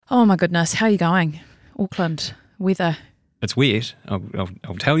Oh my goodness, how are you going? Auckland, weather. It's wet, I'll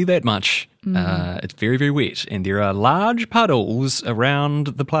tell you that much. It's very, very wet, and there are large puddles around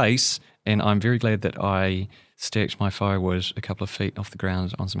the place, and I'm very glad that I stacked my firewood a couple of feet off the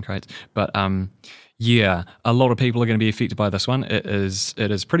ground on some crates. But yeah, a lot of people are going to be affected by this one. It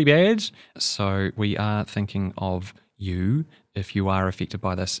is pretty bad, so we are thinking of you if you are affected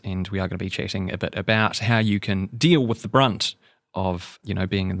by this, and we are going to be chatting a bit about how you can deal with the brunt of,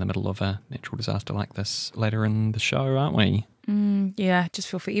 being in the middle of a natural disaster like this later in the show, aren't we? Yeah, just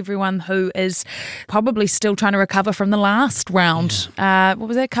feel for everyone who is probably still trying to recover from the last round. Yeah. What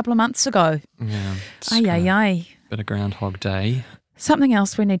was that, a couple of months ago? Yeah. Aye. Bit of Groundhog Day. Something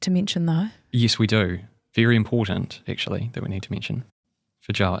else we need to mention though. Yes, we do. Very important, actually, that we need to mention.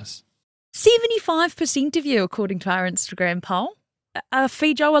 Feijoas. 75% of you, according to our Instagram poll, are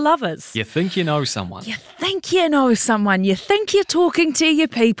feijoa lovers. You think you know someone. You think you know someone. You think you're talking to your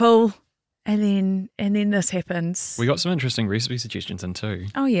people. And then this happens. We got some interesting recipe suggestions in too.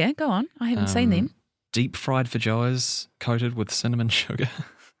 Oh yeah, go on. I haven't seen them. Deep fried feijoas coated with cinnamon sugar.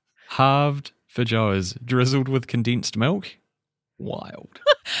 Halved feijoas drizzled with condensed milk. Wild.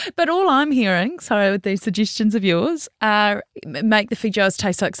 But all I'm hearing, sorry, with these suggestions of yours, are make the feijoas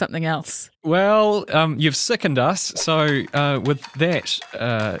taste like something else. Well, you've sickened us, so with that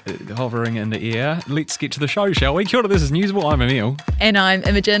hovering in the air, let's get to the show, shall we? Kia ora, this is Newsable, I'm Emil. And I'm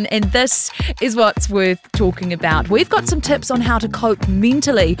Imogen, and this is what's worth talking about. We've got some tips on how to cope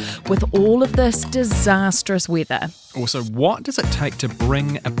mentally with all of this disastrous weather. Also, what does it take to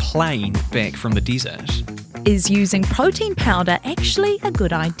bring a plane back from the desert? Is using protein powder actually a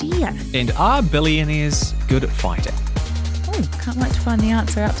good idea? And are billionaires good at fighting? Oh, can't wait to find the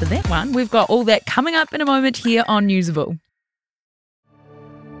answer out to that one. We've got all that coming up in a moment here on Newsable.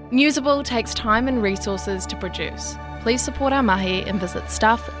 Newsable takes time and resources to produce. Please support our mahi and visit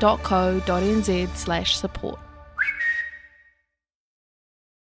stuff.co.nz/support.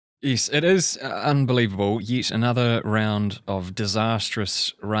 Yes, it is unbelievable. Yet another round of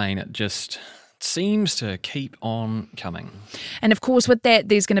disastrous rain. It just seems to keep on coming. And of course, with that,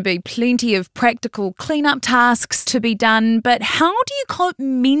 there's going to be plenty of practical cleanup tasks to be done. But how do you cope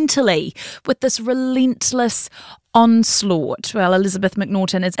mentally with this relentless onslaught? Well, Elizabeth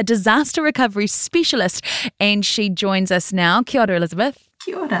McNaughton is a disaster recovery specialist, and she joins us now. Kia ora, Elizabeth.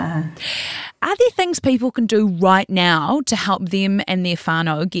 Kia ora. Are there things people can do right now to help them and their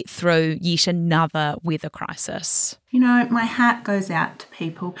whānau get through yet another weather crisis? My heart goes out to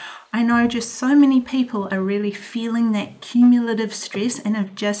people. I know just so many people are really feeling that cumulative stress and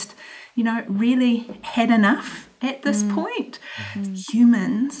have just, really had enough at this point.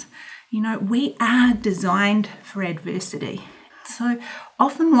 Humans, we are designed for adversity. So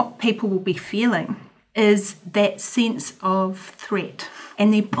often what people will be feeling is that sense of threat,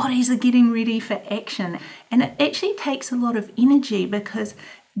 and their bodies are getting ready for action. And it actually takes a lot of energy because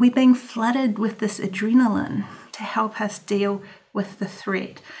we're being flooded with this adrenaline to help us deal with the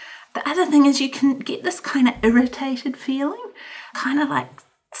threat. The other thing is you can get this kind of irritated feeling, kind of like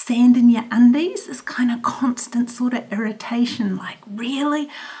sand in your undies, this kind of constant sort of irritation, like, really?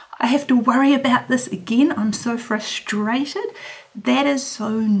 I have to worry about this again? I'm so frustrated. That is so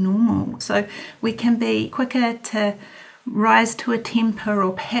normal. So we can be quicker to rise to a temper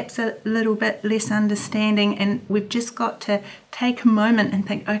or perhaps a little bit less understanding, and we've just got to take a moment and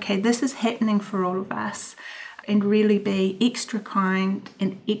think, okay, this is happening for all of us, and really be extra kind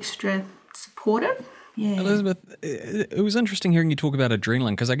and extra supportive. Yeah. Elizabeth, it was interesting hearing you talk about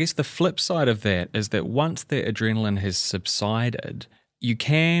adrenaline, because I guess the flip side of that is that once the adrenaline has subsided, you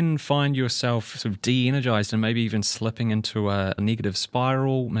can find yourself sort of de-energized and maybe even slipping into a negative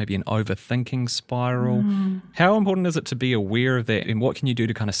spiral, maybe an overthinking spiral. How important is it to be aware of that, and what can you do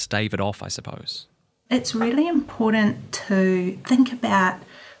to kind of stave it off, I suppose? It's really important to think about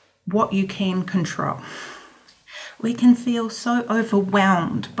what you can control. We can feel so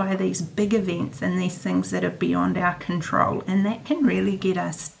overwhelmed by these big events and these things that are beyond our control, and that can really get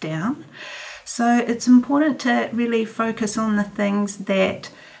us down. So it's important to really focus on the things that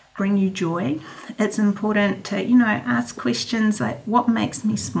bring you joy. It's important to, ask questions like, what makes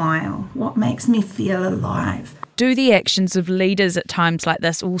me smile? What makes me feel alive? Do the actions of leaders at times like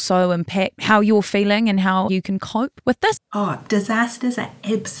this also impact how you're feeling and how you can cope with this? Oh, disasters are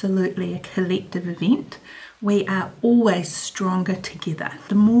absolutely a collective event. We are always stronger together.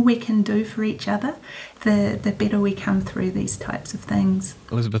 The more we can do for each other, the better we come through these types of things.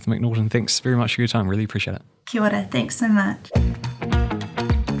 Elizabeth McNaughton, thanks very much for your time. Really appreciate it. Kia ora, thanks so much.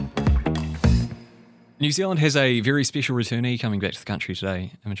 New Zealand has a very special returnee coming back to the country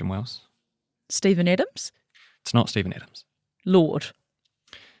today, Imogen Wells. Stephen Adams? It's not Stephen Adams. Lord.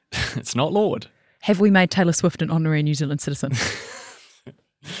 It's not Lord. Have we made Taylor Swift an honorary New Zealand citizen?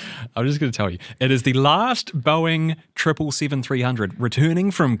 I'm just going to tell you, it is the last Boeing 777-300 returning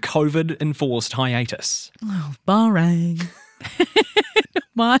from COVID-enforced hiatus. Oh, Bahrain.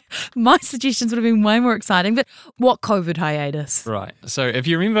 My suggestions would have been way more exciting, but what COVID hiatus? Right. So if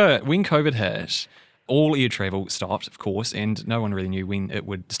you remember when COVID hit, all air travel stopped, of course, and no one really knew when it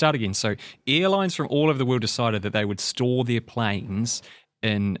would start again. So airlines from all over the world decided that they would store their planes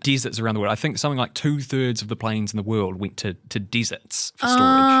in deserts around the world. I think something like 2/3 of the planes in the world went to deserts for storage.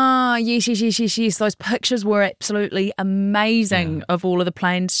 Ah, yes. Those pictures were absolutely amazing of all of the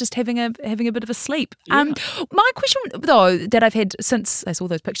planes just having a bit of a sleep. Yeah. My question, though, that I've had since I saw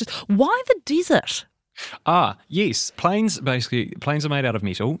those pictures, why the desert? Yes. Planes are made out of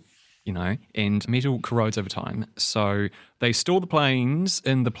metal, and metal corrodes over time. So they store the planes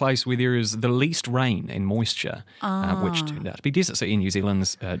in the place where there is the least rain and moisture, which turned out to be deserts. So in New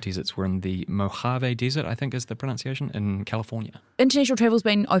Zealand's deserts were in the Mojave Desert, I think is the pronunciation, in California. International travel's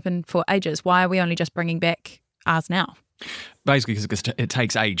been open for ages. Why are we only just bringing back ours now? Basically, because it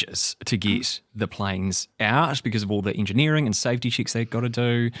takes ages to get the planes out because of all the engineering and safety checks they've got to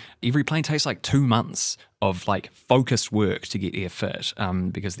do. Every plane takes like 2 months of focused work to get air fit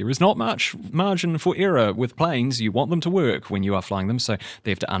because there is not much margin for error with planes. You want them to work when you are flying them, so they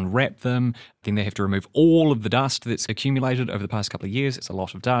have to unwrap them. Then they have to remove all of the dust that's accumulated over the past couple of years. It's a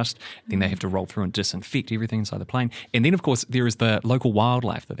lot of dust. Then they have to roll through and disinfect everything inside the plane. And then, of course, there is the local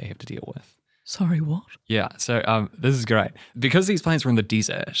wildlife that they have to deal with. Sorry, what? Yeah, so this is great. Because these planes were in the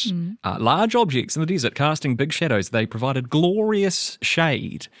desert, large objects in the desert casting big shadows, they provided glorious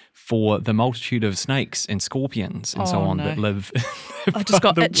shade for the multitude of snakes and scorpions and so on that live. I just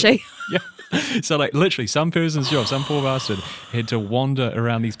got itchy. Yeah. So literally some person's job, some poor bastard had to wander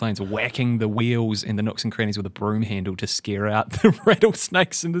around these planes whacking the wheels and the nooks and crannies with a broom handle to scare out the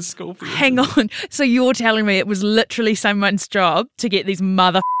rattlesnakes and the scorpions. Hang on. So you're telling me it was literally someone's job to get these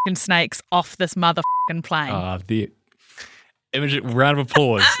motherfucking snakes off this motherfucking plane? The round of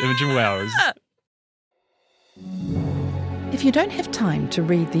applause, Imogen Wells. If you don't have time to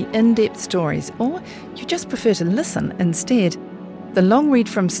read the in-depth stories or you just prefer to listen instead, The Long Read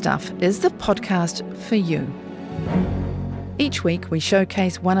From Stuff is the podcast for you. Each week we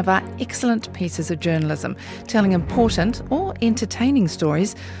showcase one of our excellent pieces of journalism, telling important or entertaining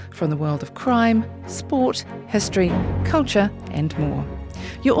stories from the world of crime, sport, history, culture and more.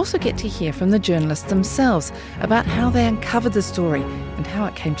 You also get to hear from the journalists themselves about how they uncovered the story and how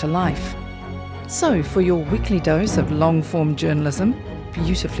it came to life. So for your weekly dose of long-form journalism,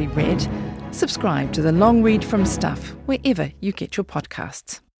 beautifully read, subscribe to The Long Read From Stuff wherever you get your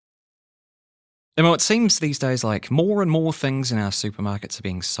podcasts. Emma, it seems these days like more and more things in our supermarkets are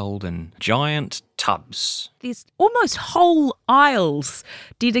being sold in giant tubs. There's almost whole aisles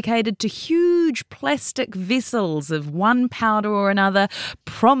dedicated to huge plastic vessels of one powder or another,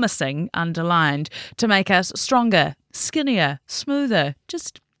 promising, underlined, to make us stronger, skinnier, smoother,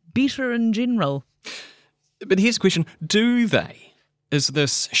 just better in general. But here's the question, do they? Is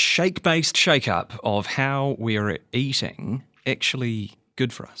this shake-based shake-up of how we're eating actually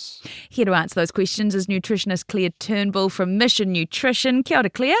good for us? Here to answer those questions is nutritionist Claire Turnbull from Mission Nutrition. Kia ora,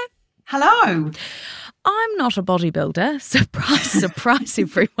 Claire. Hello. I'm not a bodybuilder. Surprise, surprise,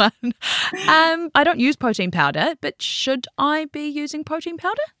 everyone. I don't use protein powder, but should I be using protein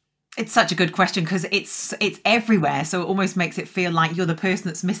powder? It's such a good question because it's everywhere. So it almost makes it feel like you're the person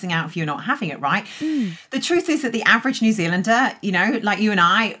that's missing out if you're not having it, right? The truth is that the average New Zealander, like you and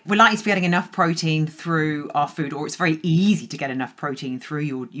I, we're likely to be getting enough protein through our food, or it's very easy to get enough protein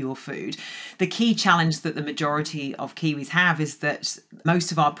through your food. The key challenge that the majority of Kiwis have is that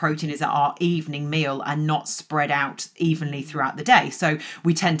most of our protein is at our evening meal and not spread out evenly throughout the day. So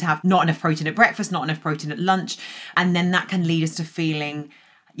we tend to have not enough protein at breakfast, not enough protein at lunch, and then that can lead us to feeling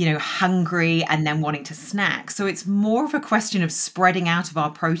hungry and then wanting to snack. So it's more of a question of spreading out of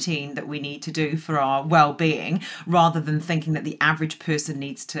our protein that we need to do for our well-being, rather than thinking that the average person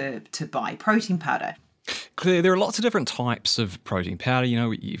needs to buy protein powder. Claire, there are lots of different types of protein powder.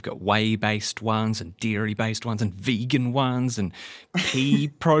 You've got whey-based ones and dairy-based ones and vegan ones and pea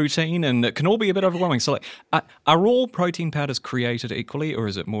protein, and it can all be a bit overwhelming. So, are all protein powders created equally, or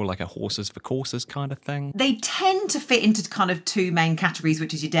is it more like a horses for courses kind of thing? They tend to fit into kind of two main categories,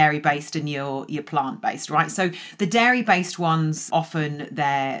 which is your dairy-based and your plant-based, right? So the dairy-based ones, often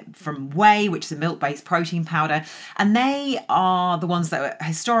they're from whey, which is a milk-based protein powder, and they are the ones that are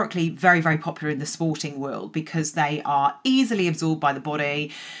historically very, very popular in the sporting world because they are easily absorbed by the body.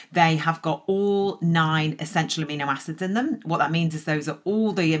 They have got all 9 essential amino acids in them. What that means is those are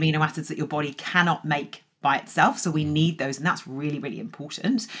all the amino acids that your body cannot make by itself. So we need those, and that's really, really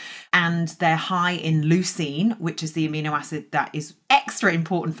important. And they're high in leucine, which is the amino acid that is extra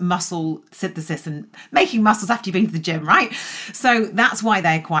important for muscle synthesis and making muscles after you've been to the gym, right? So that's why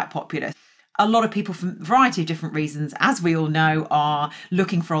they're quite popular. A lot of people, for a variety of different reasons, as we all know, are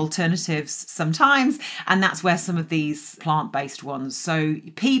looking for alternatives sometimes. And that's where some of these plant-based ones. So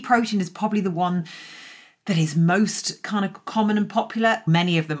pea protein is probably the one that is most kind of common and popular.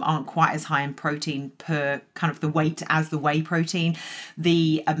 Many of them aren't quite as high in protein per kind of the weight as the whey protein.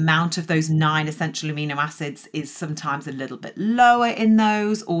 The amount of those 9 essential amino acids is sometimes a little bit lower in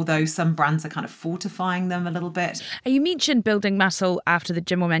those, although some brands are kind of fortifying them a little bit. You mentioned building muscle after the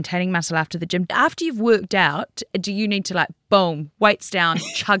gym or maintaining muscle after the gym. After you've worked out, do you need to like, boom, weights down,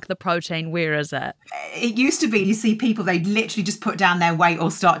 chug the protein? Where is it? It used to be, you see people, they'd literally just put down their weight or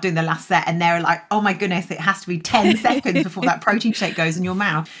start doing the last set, and they're like, oh my goodness, it has to be 10 seconds before that protein shake goes in your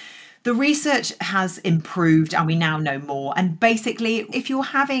mouth. The research has improved and we now know more. And basically, if you're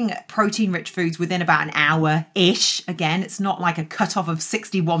having protein-rich foods within about an hour-ish, again, it's not like a cutoff of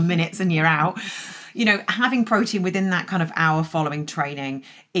 61 minutes and you're out. You know, having protein within that kind of hour following training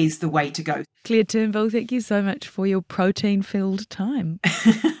is the way to go. Claire Turnbull, thank you so much for your protein-filled time.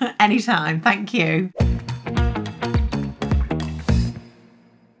 Anytime. Thank you.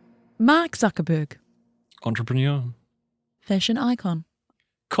 Mark Zuckerberg. Entrepreneur. Fashion icon.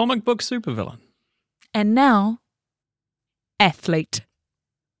 Comic book supervillain. And now, athlete.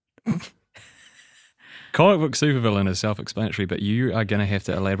 Comic book supervillain is self-explanatory, but you are going to have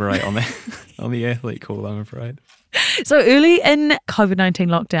to elaborate on that on the athlete call, I'm afraid. So early in COVID-19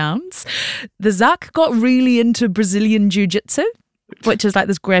 lockdowns, the Zuck got really into Brazilian Jiu-Jitsu, which is like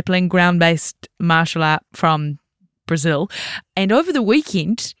this grappling, ground-based martial art from Brazil. And over the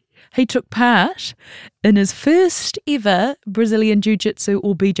weekend, he took part in his first ever Brazilian Jiu-Jitsu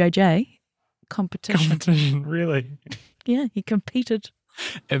or BJJ competition. Really? Yeah, he competed.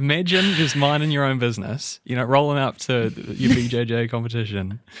 Imagine just minding your own business, you know, rolling up to your BJJ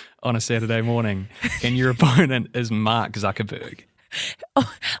competition on a Saturday morning and your opponent is Mark Zuckerberg.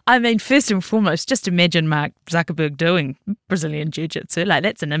 Oh, I mean, first and foremost, just imagine Mark Zuckerberg doing Brazilian Jiu-Jitsu. Like,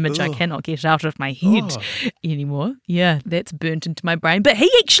 that's an image I cannot get out of my head anymore. Yeah, that's burnt into my brain. But he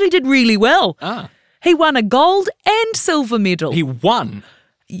actually did really well. He won a gold and silver medal. He won?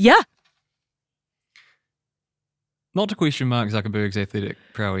 Yeah. Not to question Mark Zuckerberg's athletic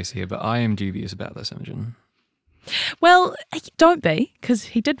prowess here, but I am dubious about this, Imogen. Well, don't be, because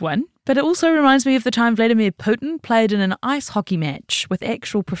he did win. But it also reminds me of the time Vladimir Putin played in an ice hockey match with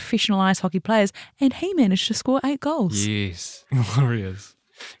actual professional ice hockey players, and he managed to score 8 goals. Yes, glorious.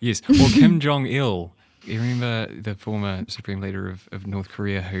 Yes, or Kim Jong-il. You remember the former supreme leader of North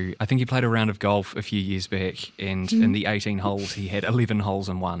Korea who, I think he played a round of golf a few years back, and in the 18 holes he had 11 holes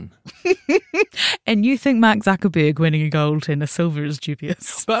and won. And you think Mark Zuckerberg winning a gold and a silver is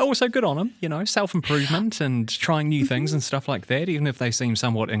dubious? But also good on him, you know, self-improvement and trying new things and stuff like that, even if they seem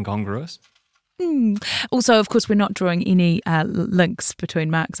somewhat incongruous. Also, of course, we're not drawing any links between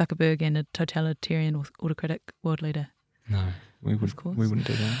Mark Zuckerberg and a totalitarian or autocratic world leader. No, we wouldn't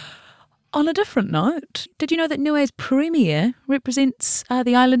do that. On a different note, did you know that Niue's premier represents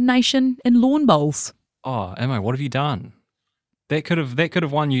the island nation in lawn bowls? Oh, Emma, what have you done? That could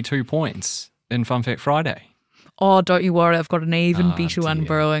have won you 2 points in Fun Fact Friday. Oh, don't you worry, I've got an even better one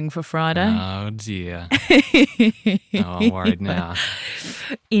brewing for Friday. Oh, dear. I'm worried now.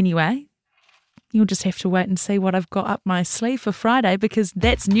 Anyway, you'll just have to wait and see what I've got up my sleeve for Friday, because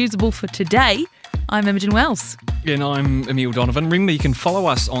that's Newsable for today. I'm Imogen Wells. And I'm Emil Donovan. Remember, you can follow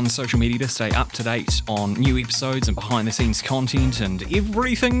us on social media to stay up to date on new episodes and behind-the-scenes content and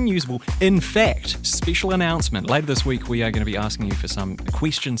everything Newsable. In fact, special announcement. Later this week, we are going to be asking you for some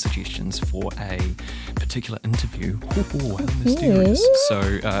question suggestions for a particular interview. Ooh, how mysterious.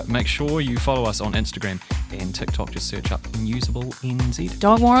 So make sure you follow us on Instagram and TikTok. Just search up Newsable NZ.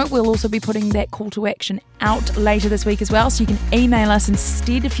 Don't worry, we'll also be putting that call to action out later this week as well, so you can email us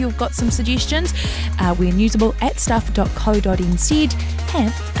instead if you've got some suggestions. We're newsable@stuff.co.nz.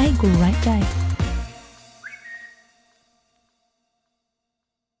 Have a great day.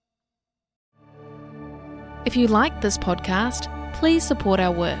 If you like this podcast, please support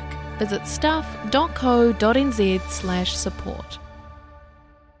our work. Visit stuff.co.nz/support.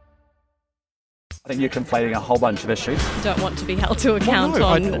 I think you're conflating a whole bunch of issues. Don't want to be held to account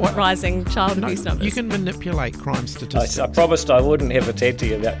on rising child abuse numbers. You can manipulate crime statistics. I promised I wouldn't have a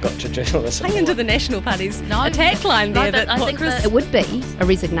tatty about gotcha journalism. Hang into the National Party's attack line there. I think that it would be a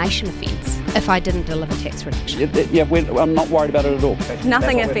resignation offence. if I didn't deliver tax reduction. I'm not worried about it at all.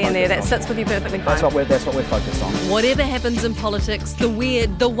 Nothing iffy in there. That sits with you perfectly fine. That's what we're focused on. Whatever happens in politics, the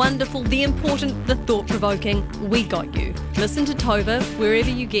weird, the wonderful, the important, the thought-provoking, we got you. Listen to Tova wherever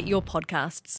you get your podcasts.